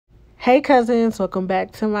Hey cousins, welcome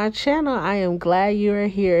back to my channel. I am glad you are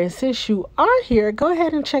here, and since you are here, go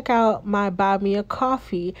ahead and check out my Buy Me a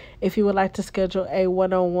Coffee if you would like to schedule a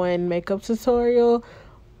one-on-one makeup tutorial,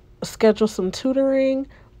 schedule some tutoring,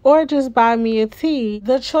 or just buy me a tea.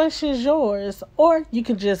 The choice is yours, or you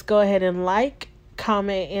can just go ahead and like,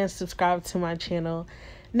 comment, and subscribe to my channel.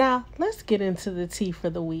 Now let's get into the tea for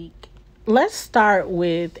the week. Let's start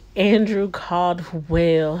with Andrew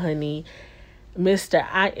Caldwell, honey. Mr.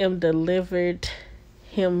 I Am Delivered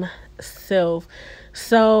himself.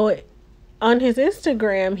 So on his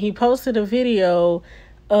Instagram, he posted a video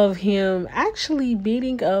of him actually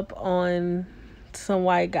beating up on some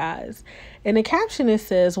white guys. In the caption it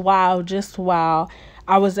says, "Wow, just wow.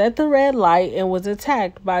 I was at the red light and was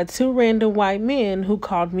attacked by two random white men who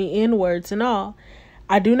called me N-words and all.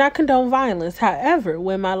 I do not condone violence. However,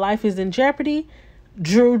 when my life is in jeopardy,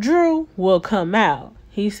 Drew will come out."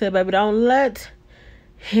 He said, "Baby, don't let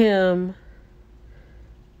him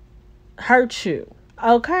hurt you."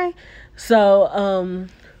 Okay? So,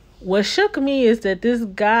 what shook me is that this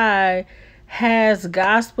guy has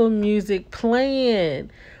gospel music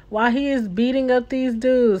playing while he is beating up these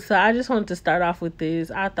dudes. So, I just wanted to start off with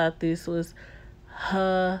this. I thought this was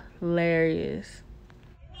hilarious.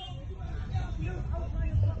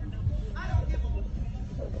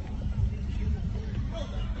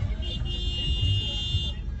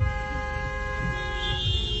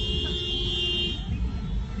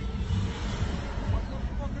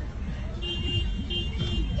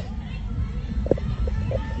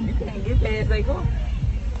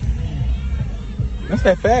 That's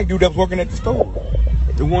that fag dude that was working at the store.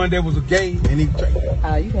 The one that was a gay and he...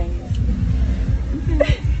 Oh, you can't.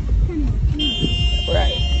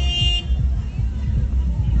 Right.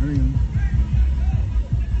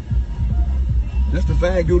 That's the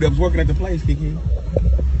fag dude that was working at the place, Kiki.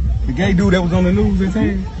 The gay dude that was on the news in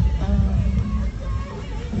town.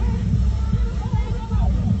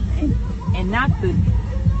 And not the...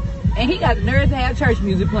 And he got the nerve to have church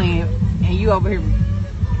music playing, and you over here.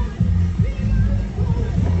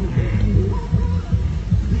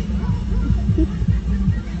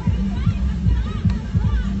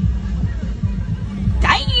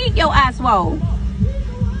 Dang, your ass swole.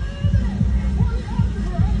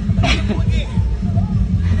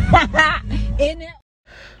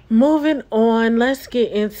 Moving on, let's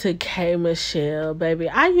get into K.michelle, baby.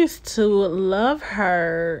 I used to love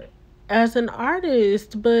her as an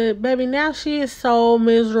artist, but baby, now she is so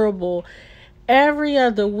miserable. Every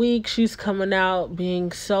other week she's coming out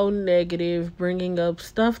being so negative, bringing up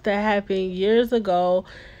stuff that happened years ago,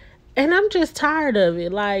 and I'm just tired of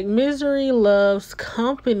it. Like, misery loves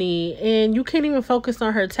company, and you can't even focus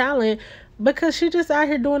on her talent because she just out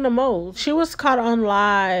here doing the most. She was caught on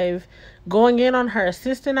live going in on her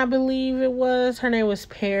assistant, I believe it was. Her name was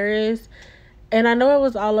Paris. And I know it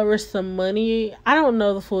was all over some money. I don't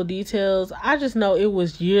know the full details. I just know it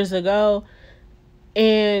was years ago.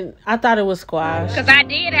 And I thought it was squash. Because I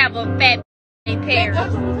did have a fat pair.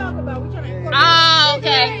 That's what we're talking about. We're trying to... Oh,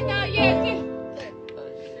 okay.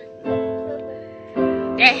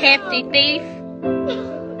 That hefty thief.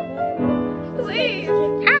 Please.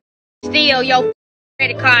 How steal your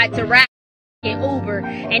credit card to ride in Uber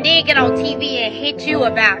and then get on TV and hit you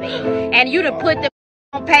about it? And you to put the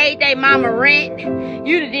paid their mama rent.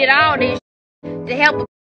 You did all this to help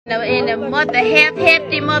in the mother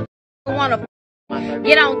hefty mother want to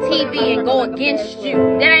get on TV and go against you.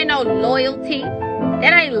 That ain't no loyalty.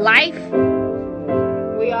 That ain't life.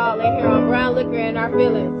 We all in here on brown liquor in our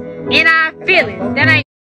feelings. In our feelings. That ain't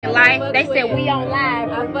life. They said we on live.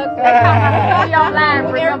 I fuck we on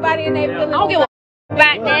live. everybody in their feelings. I don't give a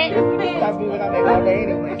about that.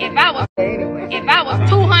 If I was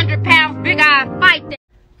 200 pounds big, I'd fight that.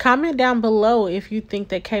 Comment down below if you think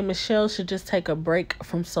that K.michelle should just take a break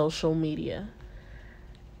from social media.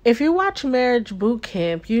 If you watch Marriage Boot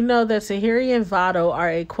Camp, you know that Tahiri and Vado are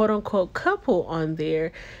a quote-unquote couple on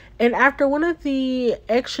there. And after one of the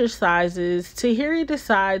exercises, Tahiri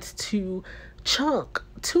decides to chunk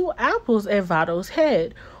 2 apples at Vado's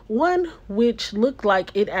head. One which looked like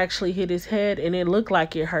it actually hit his head, and it looked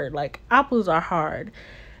like it hurt. Like, apples are hard.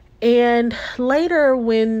 And later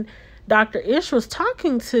when Dr. Ish was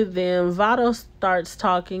talking to them, Vado starts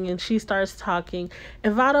talking and she starts talking,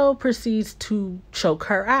 and Vado proceeds to choke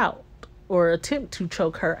her out, or attempt to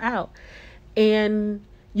choke her out. And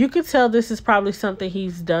you could tell this is probably something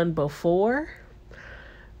he's done before.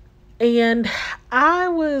 And I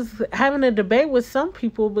was having a debate with some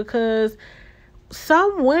people because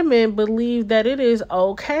some women believe that it is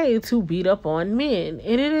okay to beat up on men,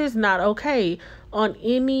 and it is not okay on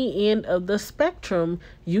any end of the spectrum.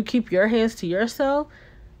 You keep your hands to yourself,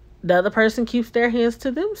 the other person keeps their hands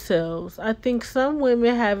to themselves. I think some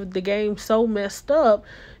women have the game so messed up.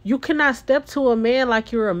 You cannot step to a man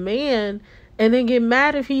like you're a man and then get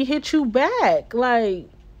mad if he hits you back. Like,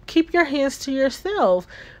 keep your hands to yourself,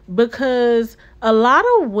 because a lot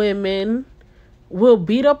of women will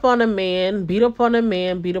beat up on a man, beat up on a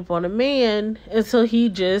man, beat up on a man until he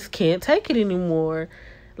just can't take it anymore.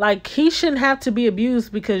 Like, he shouldn't have to be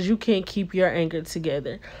abused because you can't keep your anger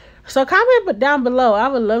together. So comment down below. I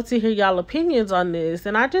would love to hear y'all opinions on this.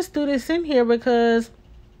 And I just threw this in here because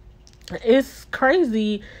it's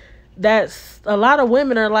crazy that a lot of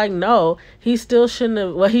women are like, no, he still shouldn't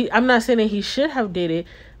have. Well, I'm not saying that he should have did it,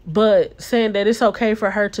 but saying that it's okay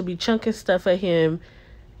for her to be chunking stuff at him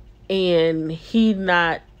and he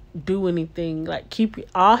not do anything. Like, keep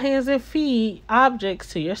all hands and feet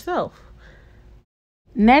objects to yourself.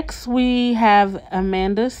 Next, we have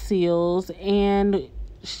Amanda Seals, and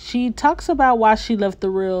she talks about why she left the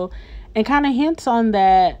Real and kind of hints on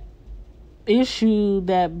that issue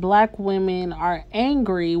that Black women are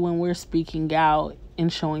angry when we're speaking out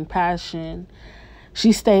and showing passion.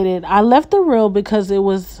 She stated, "I left the Real because it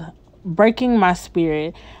was breaking my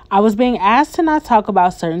spirit. I was being asked to not talk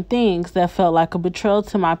about certain things that felt like a betrayal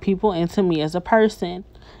to my people and to me as a person.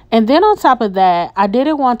 And then on top of that, I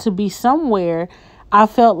didn't want to be somewhere I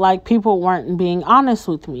felt like people weren't being honest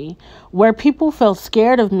with me, where people felt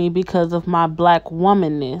scared of me because of my Black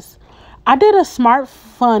womanness. I did a smart,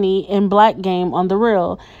 funny, and Black game on the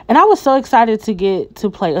Real, and I was so excited to get to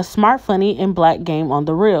play a smart, funny, and Black game on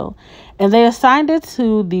the Real. And they assigned it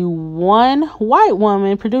to the one white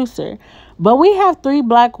woman producer. But we have 3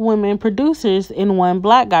 Black women producers and 1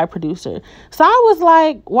 Black guy producer. So I was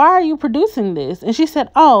like, why are you producing this? And she said,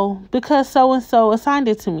 oh, because so-and-so assigned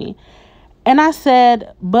it to me. And I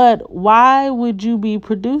said, but why would you be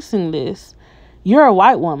producing this? You're a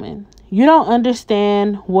white woman. You don't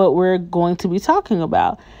understand what we're going to be talking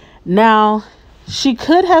about. Now, she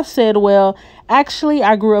could have said, well, actually,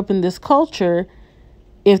 I grew up in this culture,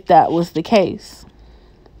 if that was the case.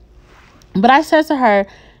 But I said to her,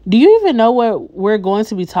 do you even know what we're going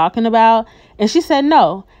to be talking about? And she said,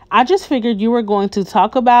 no, I just figured you were going to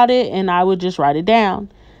talk about it and I would just write it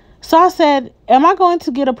down. So I said, am I going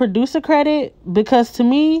to get a producer credit? Because to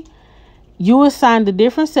me, you assign the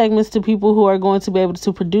different segments to people who are going to be able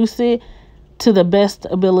to produce it to the best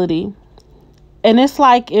ability. And it's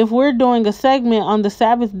like if we're doing a segment on the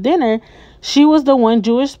Sabbath dinner, she was the one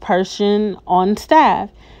Jewish person on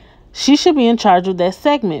staff. She should be in charge of that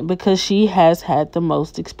segment because she has had the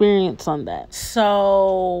most experience on that.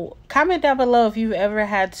 So comment down below if you've ever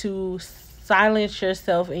had to silence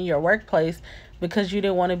yourself in your workplace because you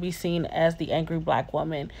didn't want to be seen as the angry Black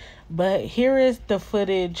woman. But here is the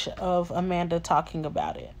footage of Amanda talking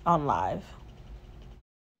about it on live.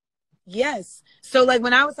 Yes. So like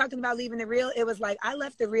when I was talking about leaving the Real, it was like I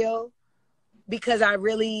left the Real because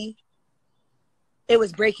it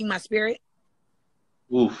was breaking my spirit.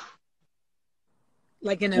 Oof.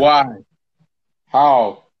 Like Why?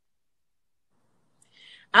 How?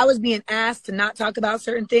 I was being asked to not talk about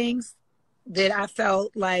certain things that I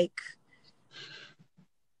felt like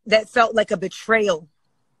a betrayal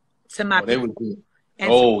to my people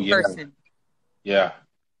and person. Yeah.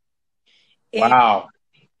 And, wow.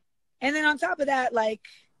 And then on top of that, like,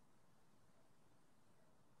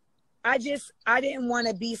 I didn't want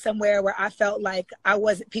to be somewhere where I felt like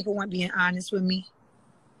people weren't being honest with me.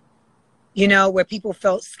 You know, where people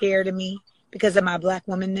felt scared of me because of my Black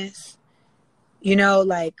womanness. You know,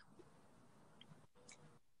 like,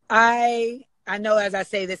 I know as I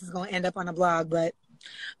say this is going to end up on a blog, but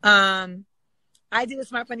I did a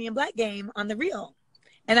Smart, Funny, and Black game on the Real.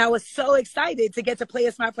 And I was so excited to get to play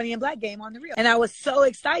a Smart, Funny, and Black game on the Real.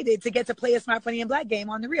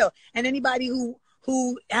 And anybody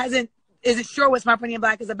who isn't sure what Smart, Funny, and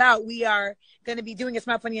Black is about, we are going to be doing a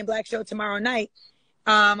Smart, Funny, and Black show tomorrow night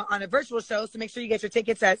on a virtual show. So make sure you get your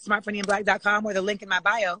tickets at smartfunnyandblack.com or the link in my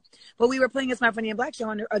bio. But we were playing a Smart, Funny, and Black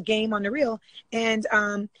show a game on the Real. And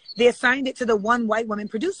they assigned it to the one white woman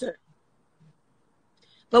producer.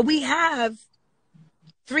 But we have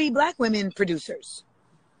 3 Black women producers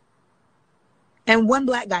and 1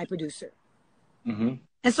 Black guy producer. Mm-hmm.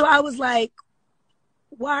 And so I was like,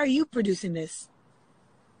 why are you producing this?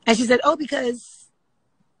 And she said, oh, because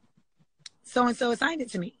so-and-so assigned it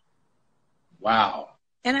to me. Wow.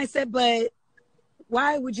 And I said, but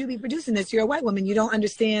why would you be producing this? You're a white woman. You don't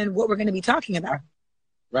understand what we're going to be talking about.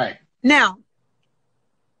 Right. Now,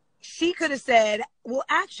 she could have said, well,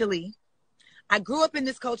 actually, I grew up in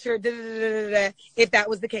this culture, if that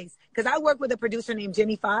was the case. Because I worked with a producer named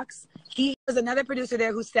Jimmy Fox. He was another producer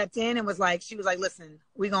there who stepped in and she was like, listen,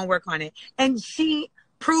 we're going to work on it. And she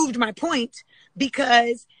proved my point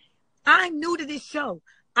because I'm new to this show.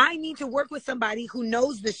 I need to work with somebody who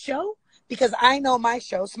knows the show because I know my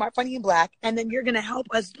show, Smart, Funny, and Black, and then you're going to help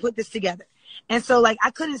us put this together. And so, like,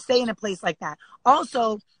 I couldn't stay in a place like that.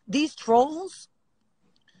 Also, these trolls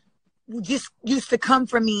just used to come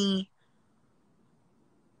for me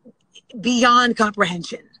beyond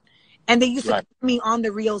comprehension. And they used to put me on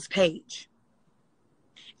the Reels page.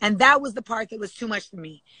 And that was the part that was too much for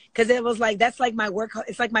me. Because it was like, that's like my work.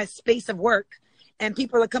 It's like my space of work. And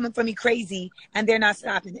people are coming for me crazy and they're not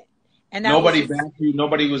stopping it. And nobody backed you.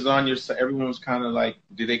 Nobody was on your side. Everyone was kind of like,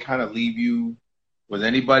 did they kind of leave you? Was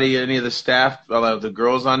anybody, any of the staff, the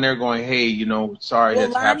girls on there going, hey, you know, sorry,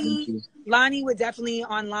 that's happened to you? Lonnie would definitely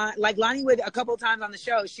online, like Lonnie would a couple of times on the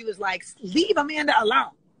show. She was like, leave Amanda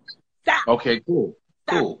alone. Stop. Okay, cool.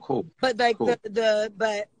 Stop. Cool. But like cool.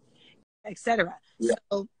 but etc. Yeah.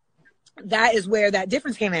 So that is where that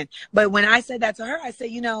difference came in. But when I said that to her, I said,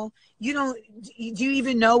 you know, do you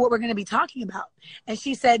even know what we're going to be talking about? And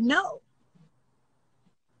she said, no.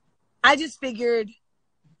 I just figured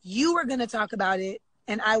you were going to talk about it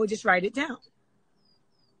and I would just write it down.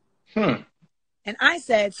 And I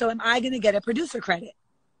said, so am I going to get a producer credit?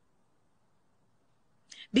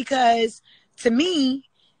 Because to me,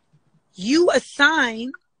 you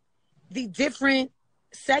assign the different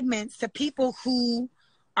segments to people who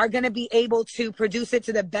are going to be able to produce it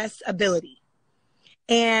to the best ability.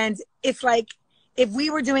 And it's like, if we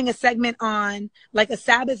were doing a segment on like a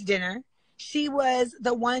Sabbath dinner, she was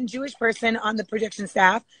the one Jewish person on the production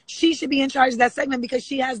staff. She should be in charge of that segment because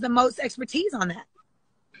she has the most expertise on that.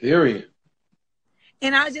 Period.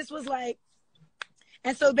 And I just was like,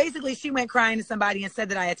 and so basically she went crying to somebody and said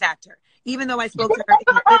that I attacked her, even though I spoke to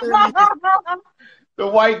her. The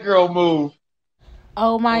white girl move.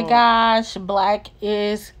 Oh my gosh, Black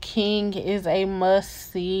is King is a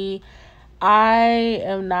must-see. I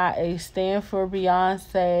am not a stan for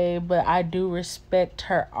Beyonce, but I do respect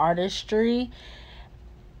her artistry.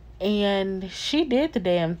 And she did the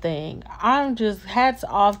damn thing. I'm just hats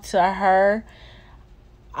off to her.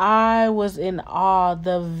 I was in awe.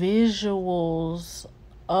 The visuals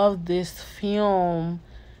of this film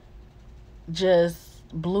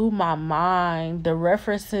just blew my mind. The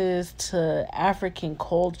references to African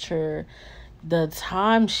culture, the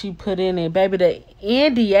time she put in it, baby, the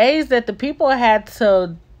NDAs that the people had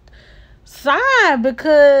to sign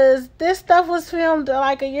because this stuff was filmed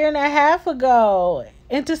like a year and a half ago.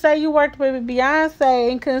 And to say you worked with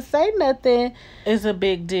Beyonce and couldn't say nothing is a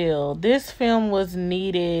big deal. This film was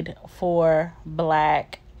needed for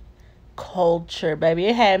Black culture, baby.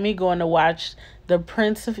 It had me going to watch The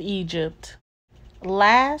Prince of Egypt.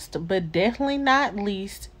 Last but definitely not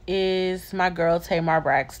least is my girl Tamar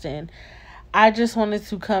Braxton. I just wanted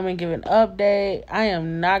to come and give an update. I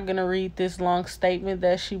am not going to read this long statement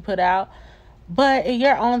that she put out, but in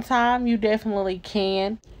your own time, you definitely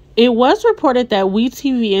can. It was reported that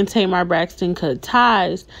WeTV and Tamar Braxton cut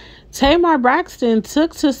ties. Tamar Braxton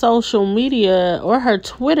took to social media or her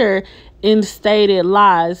Twitter and stated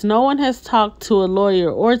lies. No one has talked to a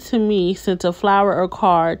lawyer or to me, sent a flower or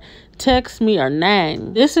card, text me or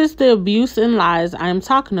nang. This is the abuse and lies I am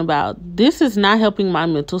talking about. This is not helping my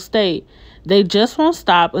mental state. They just won't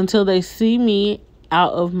stop until they see me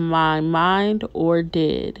out of my mind or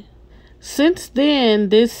dead. Since then,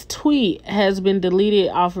 this tweet has been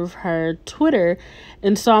deleted off of her Twitter,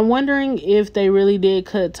 and so I'm wondering if they really did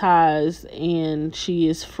cut ties and she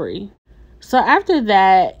is free. So after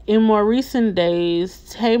that, in more recent days,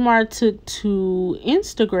 Tamar took to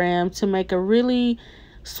Instagram to make a really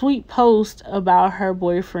sweet post about her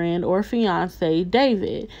boyfriend or fiance,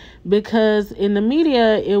 David, because in the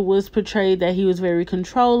media, it was portrayed that he was very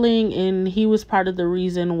controlling and he was part of the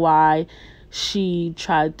reason why she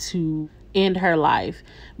tried to end her life,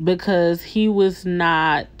 because he was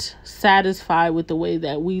not satisfied with the way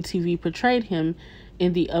that WeTV portrayed him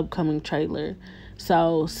in the upcoming trailer.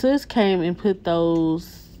 So sis came and put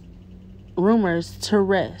those rumors to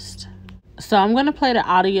rest. So I'm going to play the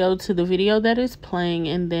audio to the video that is playing,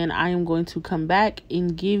 and then I am going to come back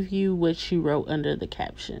and give you what she wrote under the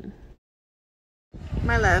caption.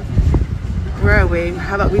 My love, where are we?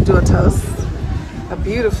 How about we do a toast? A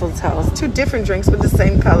beautiful toast. Two different drinks with the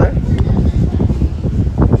same color.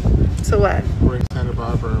 So what? We're in Santa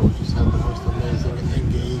Barbara. We just had the most amazing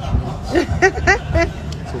engagement.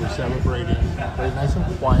 So we're celebrating. Very nice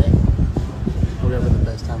and quiet. We're having the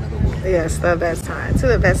best time in the world. Yes, the best time. To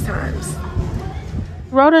the best times.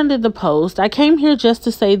 Wrote under the post, I came here just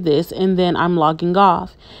to say this and then I'm logging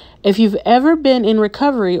off. If you've ever been in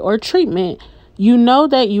recovery or treatment, You know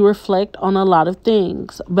that you reflect on a lot of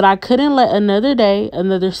things, but I couldn't let another day,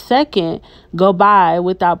 another second go by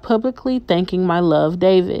without publicly thanking my love,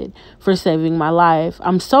 David, for saving my life.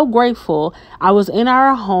 I'm so grateful. I was in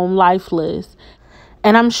our home lifeless,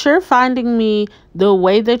 and I'm sure finding me the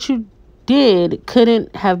way that you did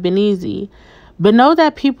couldn't have been easy. But know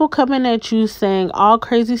that people coming at you saying all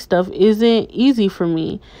crazy stuff isn't easy for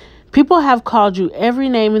me. People have called you every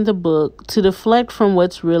name in the book to deflect from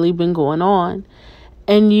what's really been going on.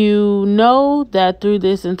 And you know that through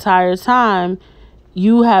this entire time,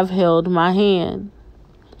 you have held my hand,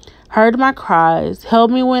 heard my cries,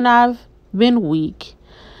 held me when I've been weak.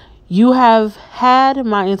 You have had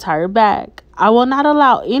my entire back. I will not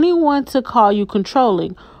allow anyone to call you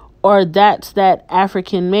controlling or that's that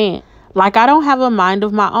African man. Like I don't have a mind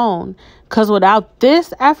of my own. Because without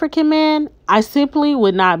this African man, I simply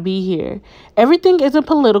would not be here. Everything isn't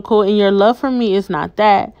political and your love for me is not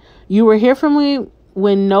that. You were here for me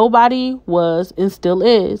when nobody was and still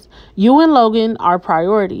is. You and Logan are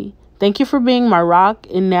priority. Thank you for being my rock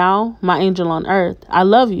and now my angel on earth. I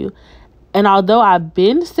love you. And although I've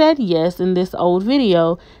been said yes in this old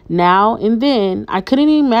video, now and then, I couldn't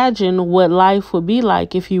imagine what life would be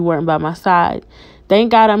like if you weren't by my side.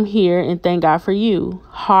 Thank God I'm here and thank God for you.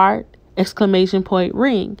 Heart, exclamation point,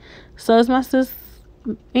 ring. So is my sis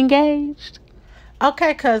engaged?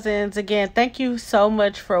 Okay, cousins, again, thank you so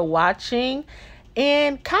much for watching.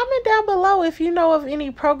 And comment down below if you know of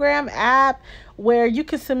any program, app where you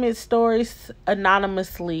can submit stories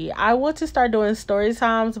anonymously. I want to start doing story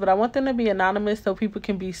times, but I want them to be anonymous so people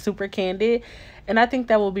can be super candid. And I think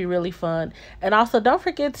that will be really fun. And also, don't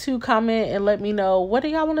forget to comment and let me know what do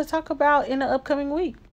y'all want to talk about in the upcoming week.